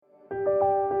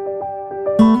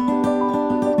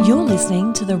You're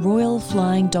listening to the Royal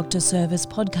Flying Doctor Service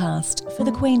podcast for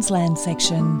the Queensland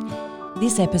section.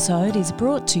 This episode is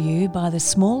brought to you by the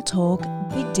Small Talk,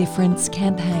 Big Difference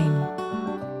campaign.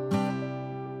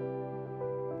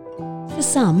 For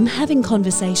some, having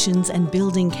conversations and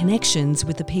building connections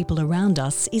with the people around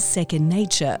us is second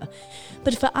nature,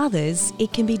 but for others,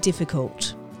 it can be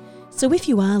difficult. So if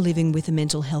you are living with a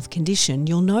mental health condition,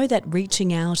 you'll know that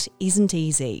reaching out isn't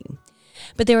easy.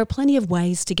 But there are plenty of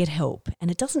ways to get help, and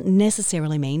it doesn't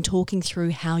necessarily mean talking through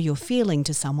how you're feeling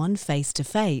to someone face to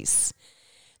face.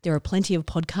 There are plenty of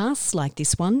podcasts like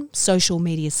this one, social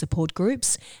media support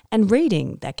groups, and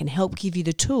reading that can help give you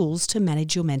the tools to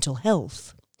manage your mental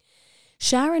health.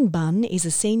 Sharyn Bunn is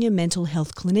a senior mental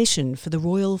health clinician for the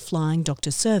Royal Flying Doctor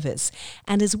Service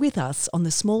and is with us on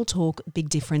the Small Talk, Big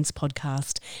Difference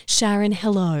podcast. Sharyn,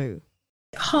 hello.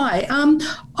 Hi.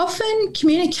 Often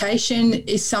communication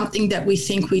is something that we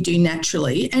think we do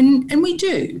naturally, and we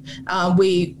do.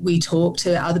 We talk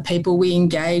to other people, we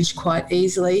engage quite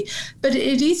easily, but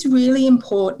it is really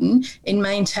important in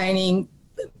maintaining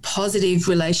positive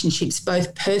relationships,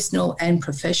 both personal and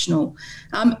professional.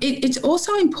 It's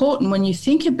also important when you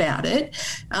think about it,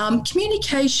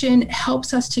 communication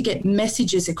helps us to get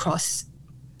messages across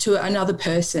to another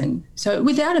person. So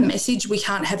without a message, we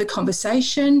can't have a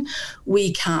conversation,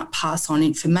 we can't pass on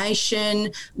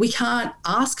information, we can't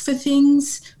ask for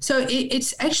things. So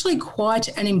it's actually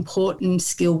quite an important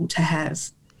skill to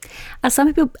have. Are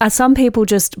some people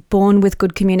just born with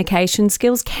good communication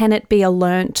skills? Can it be a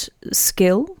learnt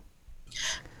skill?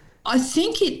 I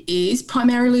think it is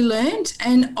primarily learned,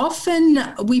 and often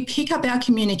we pick up our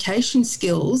communication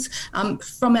skills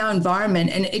from our environment,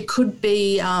 and it could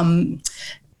be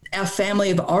our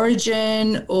family of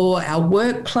origin or our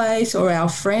workplace or our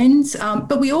friends,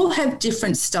 but we all have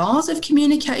different styles of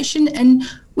communication, and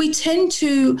we tend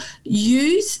to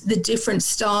use the different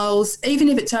styles, even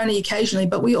if it's only occasionally,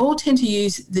 but we all tend to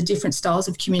use the different styles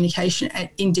of communication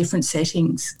in different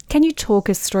settings. Can you talk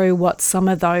us through what some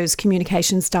of those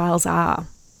communication styles are?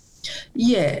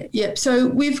 Yeah. So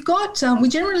we've got, we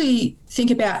generally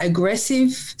think about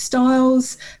aggressive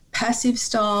styles, passive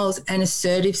styles and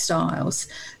assertive styles.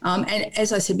 And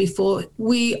as I said before,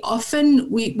 we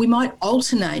might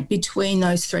alternate between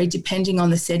those three depending on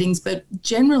the settings, but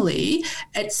generally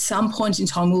at some point in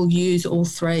time we'll use all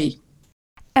three.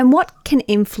 And what can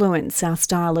influence our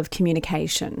style of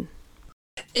communication?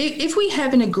 If we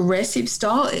have an aggressive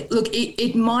style,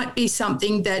 it might be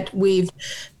something that we've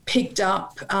picked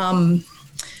up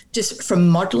just from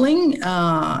modelling in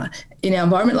our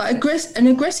environment. Like an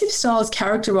aggressive style is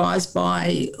characterised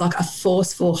by like a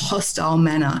forceful, hostile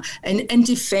manner and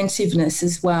defensiveness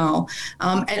as well.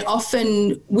 And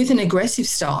often with an aggressive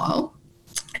style,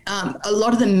 a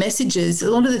lot of the messages,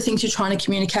 a lot of the things you're trying to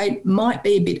communicate might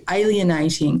be a bit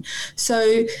alienating.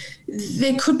 So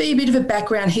there could be a bit of a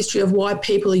background history of why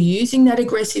people are using that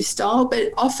aggressive style,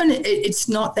 but often it's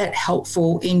not that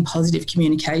helpful in positive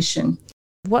communication.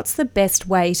 What's the best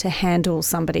way to handle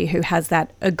somebody who has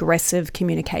that aggressive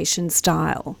communication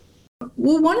style?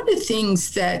 Well, one of the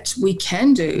things that we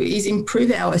can do is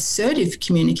improve our assertive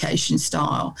communication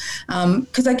style.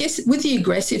 Because I guess with the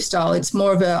aggressive style, it's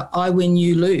more of a I win,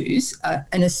 you lose.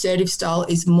 An assertive style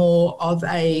is more of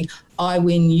a I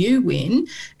win, you win.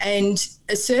 And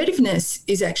assertiveness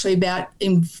is actually about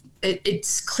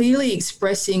it's clearly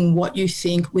expressing what you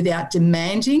think without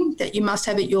demanding that you must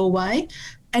have it your way.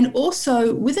 And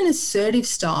also with an assertive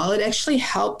style, it actually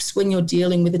helps when you're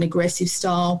dealing with an aggressive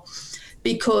style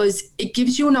because it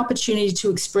gives you an opportunity to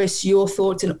express your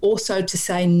thoughts and also to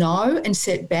say no and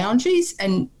set boundaries,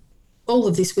 and all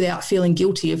of this without feeling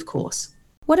guilty, of course.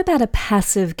 What about a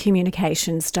passive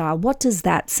communication style? What does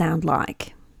that sound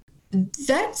like?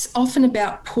 That's often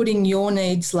about putting your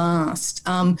needs last.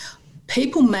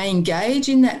 People may engage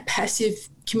in that passive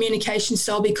communication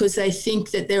style because they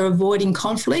think that they're avoiding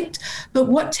conflict. But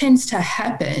what tends to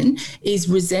happen is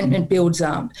resentment builds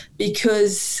up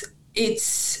because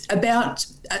it's about,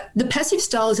 the passive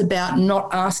style is about not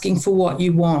asking for what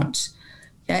you want,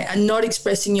 okay, and not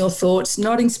expressing your thoughts,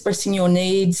 not expressing your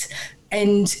needs.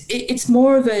 And it's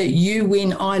more of a you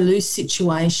win, I lose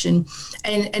situation.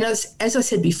 And as I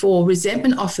said before,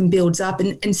 resentment often builds up.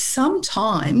 And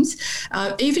sometimes,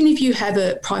 even if you have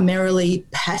a primarily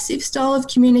passive style of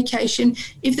communication,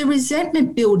 if the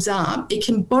resentment builds up, it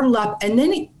can bottle up. And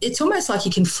then it's almost like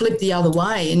you can flip the other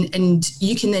way and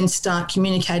you can then start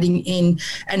communicating in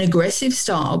an aggressive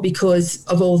style because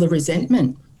of all the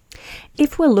resentment.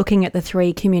 If we're looking at the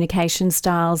three communication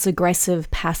styles,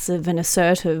 aggressive, passive and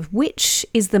assertive, which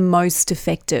is the most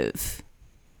effective?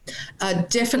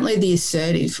 Definitely the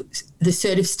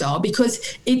assertive style,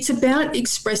 because it's about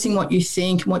expressing what you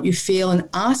think and what you feel and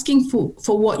asking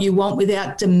for what you want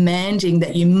without demanding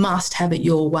that you must have it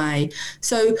your way.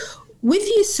 So with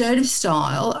the assertive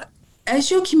style,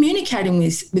 as you're communicating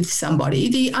with somebody,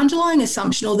 the underlying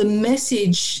assumption or the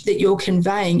message that you're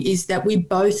conveying is that we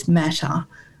both matter.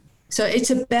 So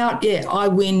it's about, I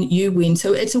win, you win.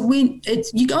 So it's a win.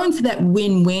 You're going for that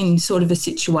win-win sort of a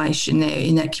situation there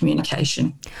in that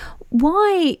communication.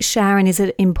 Why, Sharyn, is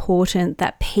it important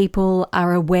that people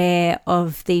are aware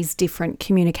of these different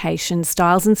communication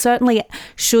styles? And certainly,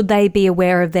 should they be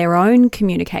aware of their own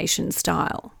communication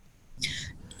style?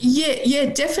 Yeah,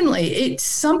 definitely. It's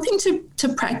something to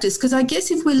practice, because I guess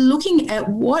if we're looking at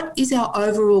what is our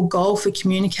overall goal for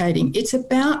communicating, it's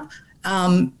about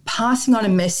passing on a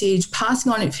message,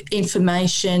 passing on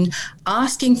information,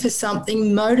 asking for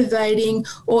something, motivating,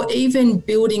 or even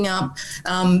building up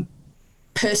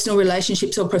personal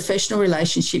relationships or professional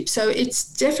relationships. So it's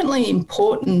definitely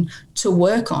important to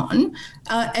work on.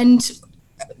 And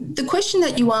the question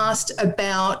that you asked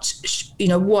about,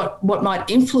 what might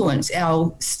influence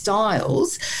our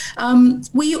styles,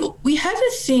 we have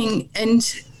a thing,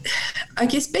 and I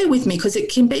guess bear with me because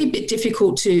it can be a bit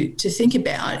difficult to think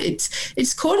about.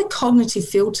 It's called a cognitive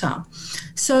filter.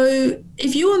 So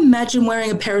if you imagine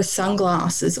wearing a pair of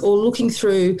sunglasses or looking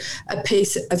through a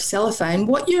piece of cellophane,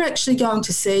 what you're actually going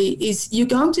to see is you're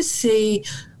going to see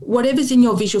whatever's in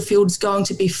your visual field is going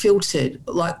to be filtered.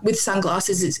 Like with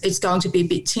sunglasses, it's going to be a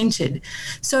bit tinted.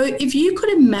 So if you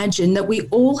could imagine that we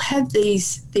all have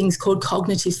these things called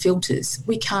cognitive filters,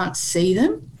 we can't see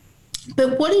them.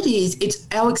 But what it is, it's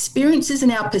our experiences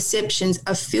and our perceptions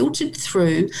are filtered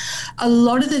through a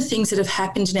lot of the things that have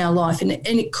happened in our life. And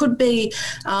it could be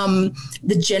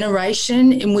the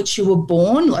generation in which you were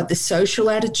born, like the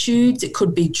social attitudes. It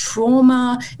could be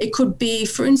trauma. It could be,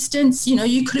 for instance,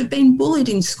 you could have been bullied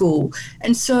in school.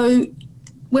 And so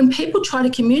when people try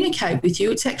to communicate with you,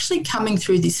 it's actually coming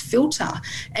through this filter.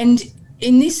 And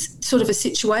in this sort of a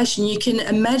situation, you can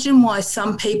imagine why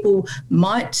some people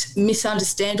might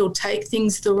misunderstand or take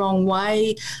things the wrong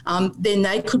way. Then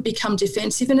they could become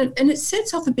defensive, and it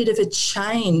sets off a bit of a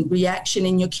chain reaction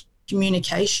in your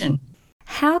communication.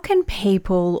 How can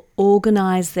people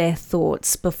organise their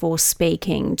thoughts before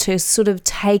speaking to sort of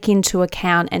take into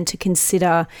account and to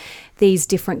consider these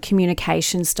different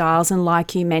communication styles? And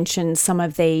like you mentioned, some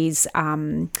of these,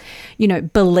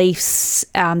 beliefs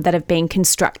that have been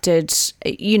constructed,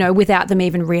 without them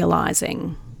even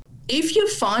realising. If you're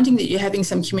finding that you're having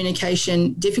some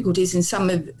communication difficulties and some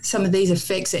of these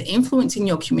effects are influencing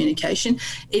your communication,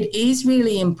 it is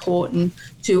really important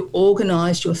to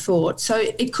organise your thoughts. So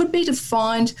it could be to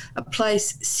find a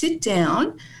place, sit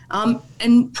down,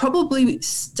 and probably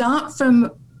start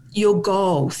from your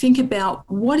goal. Think about,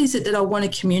 what is it that I want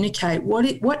to communicate?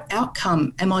 What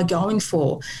outcome am I going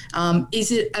for?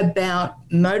 Is it about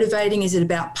motivating? Is it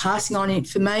about passing on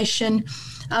information?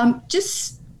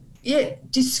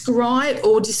 Describe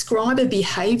a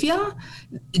behaviour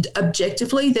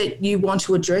objectively that you want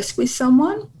to address with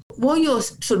someone. While you're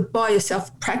sort of by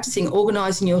yourself practicing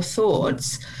organising your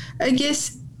thoughts, I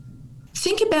guess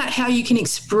think about how you can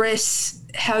express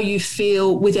how you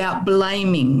feel without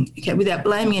blaming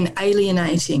and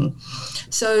alienating.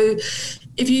 So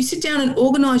if you sit down and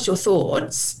organise your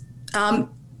thoughts, I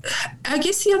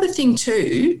guess the other thing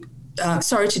too,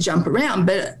 sorry to jump around,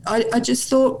 but I just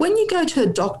thought, when you go to a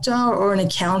doctor or an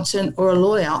accountant or a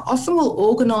lawyer, often we'll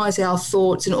organise our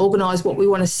thoughts and organise what we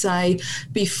want to say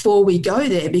before we go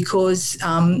there, because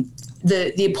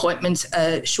the appointments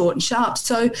are short and sharp.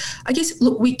 So I guess,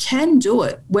 look, we can do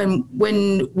it when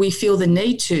we feel the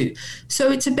need to.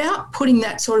 So it's about putting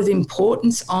that sort of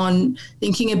importance on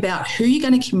thinking about who you're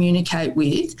going to communicate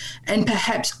with and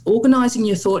perhaps organising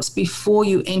your thoughts before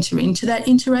you enter into that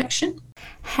interaction.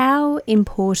 How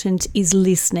important is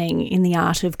listening in the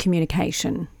art of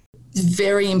communication? It's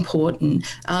very important.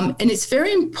 And it's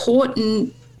very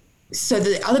important so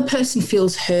the other person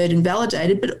feels heard and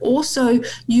validated, but also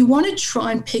you want to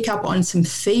try and pick up on some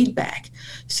feedback.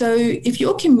 So if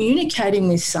you're communicating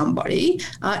with somebody,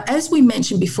 as we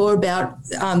mentioned before about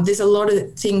there's a lot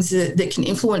of things that can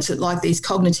influence it, like these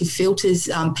cognitive filters,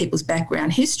 people's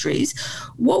background histories.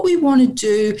 What we want to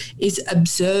do is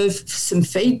observe some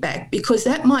feedback, because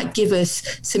that might give us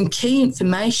some key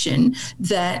information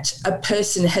that a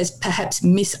person has perhaps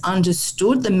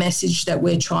misunderstood the message that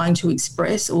we're trying to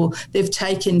express, or they've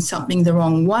taken something the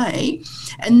wrong way.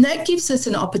 And that gives us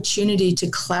an opportunity to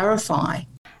clarify.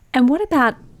 And what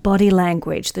about body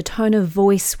language, the tone of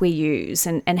voice we use,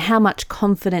 and how much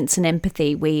confidence and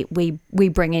empathy we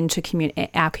bring into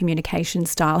our communication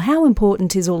style. How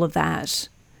important is all of that?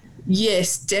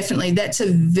 Yes, definitely. That's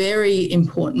a very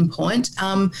important point.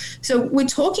 So we're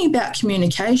talking about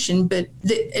communication, but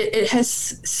it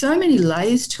has so many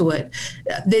layers to it.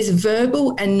 There's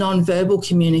verbal and non-verbal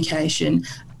communication.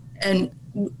 And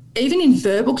even in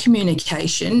verbal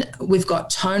communication, we've got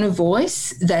tone of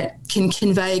voice that can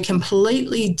convey a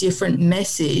completely different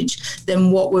message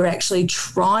than what we're actually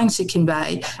trying to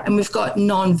convey. And we've got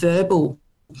non-verbal.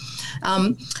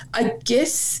 I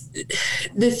guess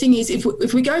the thing is,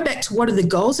 if we go back to what are the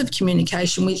goals of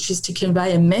communication, which is to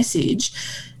convey a message,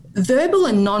 verbal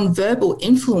and non-verbal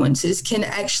influences can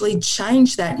actually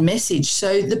change that message.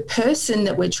 So the person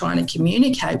that we're trying to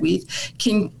communicate with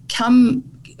can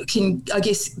I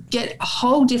guess get a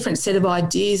whole different set of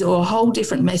ideas or a whole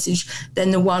different message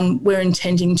than the one we're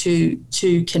intending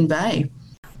to convey.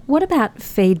 What about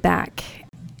feedback?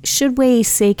 Should we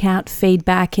seek out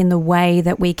feedback in the way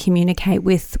that we communicate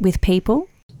with people?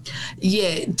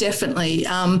 Yeah, definitely.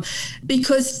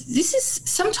 Because this is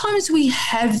sometimes we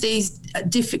have these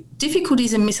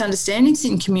difficulties and misunderstandings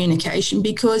in communication,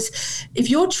 because if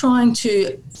you're trying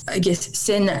to, I guess,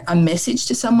 send a message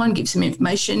to someone, give some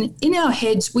information, in our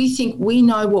heads we think we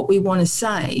know what we want to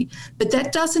say, but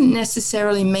that doesn't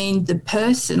necessarily mean the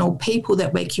person or people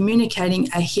that we're communicating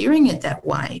are hearing it that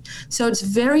way. So it's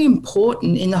very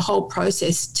important in the whole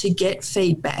process to get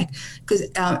feedback, because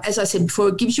as I said before,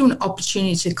 it gives you an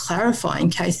opportunity to clarify in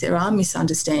case there are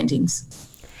misunderstandings.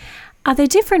 Are there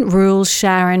different rules,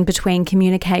 Sharyn, between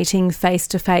communicating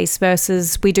face-to-face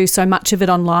versus we do so much of it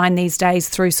online these days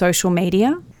through social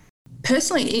media?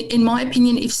 Personally, in my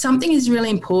opinion, if something is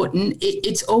really important,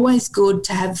 it's always good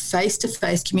to have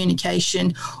face-to-face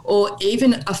communication or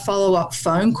even a follow-up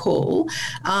phone call.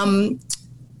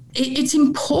 It's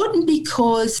important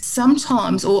because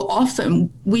sometimes or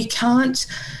often we can't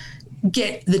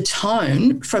get the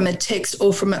tone from a text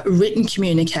or from a written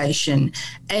communication.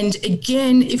 And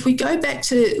again, if we go back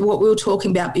to what we were talking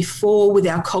about before with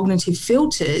our cognitive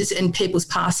filters and people's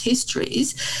past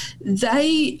histories,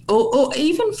 or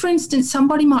even, for instance,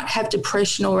 somebody might have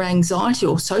depression or anxiety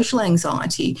or social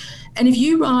anxiety. And if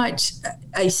you write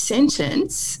a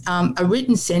sentence, a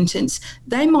written sentence,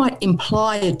 they might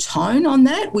imply a tone on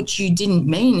that which you didn't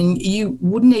mean and you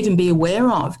wouldn't even be aware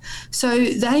of. So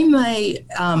they may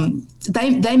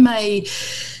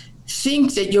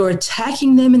think that you're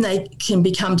attacking them and they can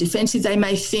become defensive. They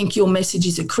may think your message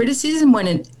is a criticism when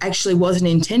it actually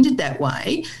wasn't intended that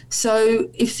way. So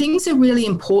if things are really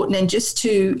important, and just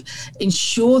to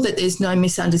ensure that there's no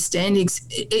misunderstandings,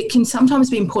 it can sometimes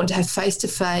be important to have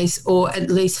face-to-face or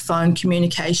at least phone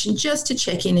communication just to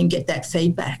check in and get that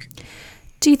feedback.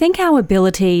 Do you think our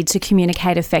ability to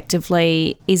communicate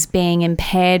effectively is being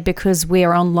impaired because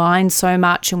we're online so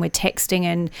much and we're texting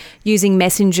and using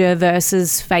Messenger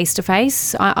versus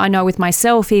face-to-face? I know with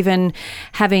myself, even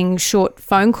having short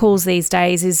phone calls these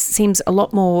days seems a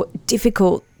lot more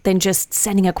difficult than just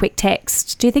sending a quick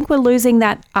text. Do you think we're losing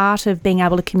that art of being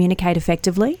able to communicate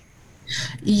effectively?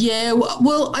 Yeah,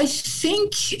 well, I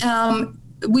think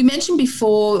we mentioned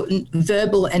before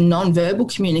verbal and non-verbal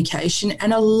communication,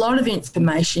 and a lot of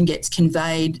information gets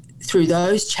conveyed through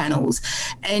those channels,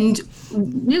 and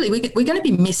really we're going to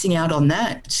be missing out on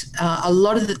that. A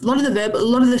lot of the verbal, a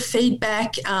lot of the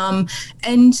feedback,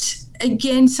 and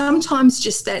again, sometimes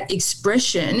just that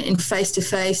expression in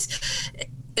face-to-face.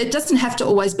 It doesn't have to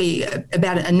always be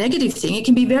about a negative thing. It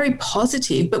can be very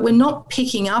positive, but we're not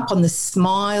picking up on the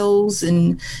smiles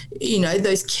and,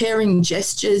 those caring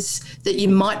gestures that you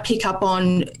might pick up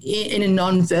on in a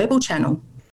non-verbal channel.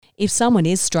 If someone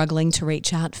is struggling to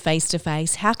reach out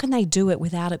face-to-face, how can they do it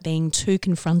without it being too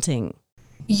confronting?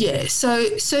 Yeah, so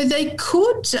they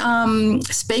could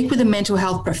speak with a mental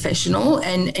health professional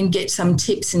and get some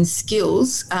tips and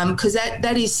skills, because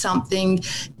that is something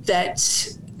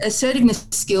that assertiveness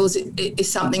skills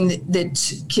is something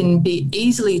that can be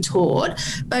easily taught.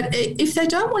 But if they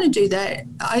don't want to do that,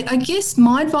 I guess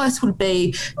my advice would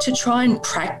be to try and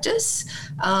practice,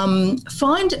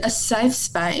 find a safe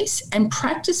space and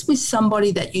practice with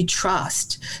somebody that you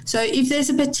trust. So if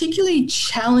there's a particularly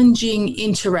challenging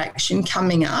interaction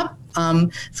coming up,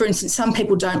 for instance, some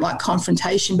people don't like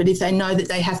confrontation, but if they know that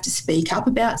they have to speak up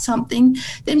about something,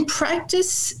 then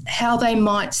practice how they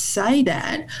might say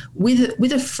that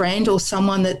with a friend or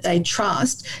someone that they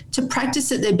trust, to practice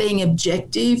that they're being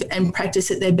objective and practice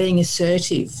that they're being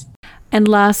assertive. And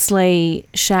lastly,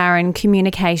 Sharyn,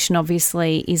 communication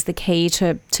obviously is the key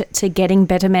to getting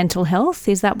better mental health.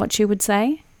 Is that what you would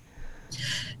say?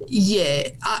 Yeah,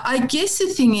 I guess the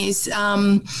thing is,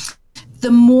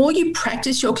 the more you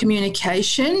practice your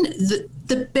communication,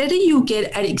 the better you'll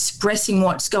get at expressing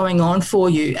what's going on for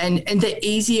you, and the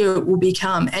easier it will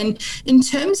become. And in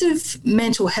terms of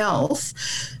mental health,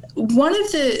 one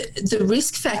of the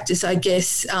risk factors, I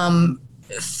guess,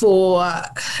 for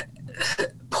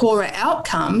poorer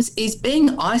outcomes is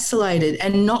being isolated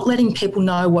and not letting people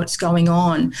know what's going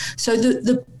on. So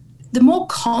the more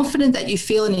confident that you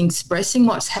feel in expressing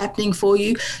what's happening for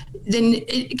you, then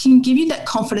it can give you that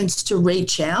confidence to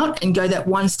reach out and go that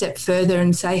one step further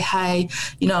and say, hey,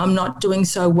 I'm not doing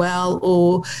so well,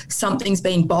 or something's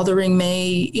been bothering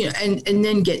me, and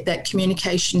then get that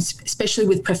communication, especially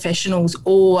with professionals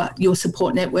or your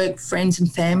support network, friends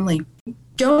and family.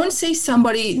 Go and see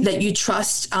somebody that you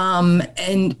trust,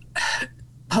 and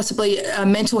possibly a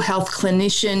mental health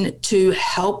clinician to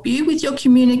help you with your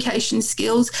communication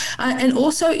skills. And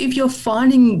also, if you're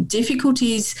finding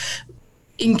difficulties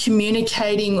in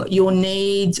communicating your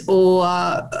needs, or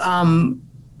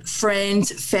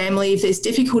friends, family, if there's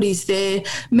difficulties there,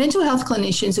 mental health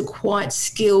clinicians are quite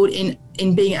skilled in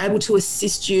being able to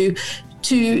assist you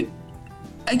to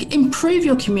improve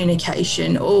your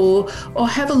communication, or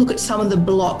have a look at some of the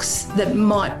blocks that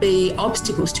might be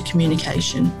obstacles to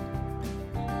communication.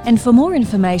 And for more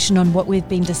information on what we've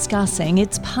been discussing,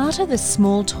 it's part of the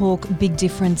Small Talk Big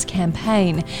Difference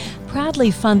campaign,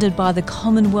 proudly funded by the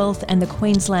Commonwealth and the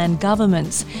Queensland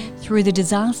governments through the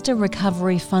Disaster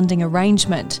Recovery Funding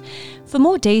Arrangement. For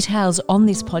more details on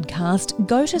this podcast,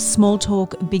 go to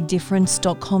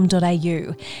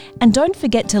smalltalkbigdifference.com.au. And don't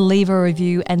forget to leave a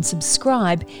review and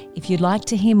subscribe if you'd like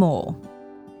to hear more.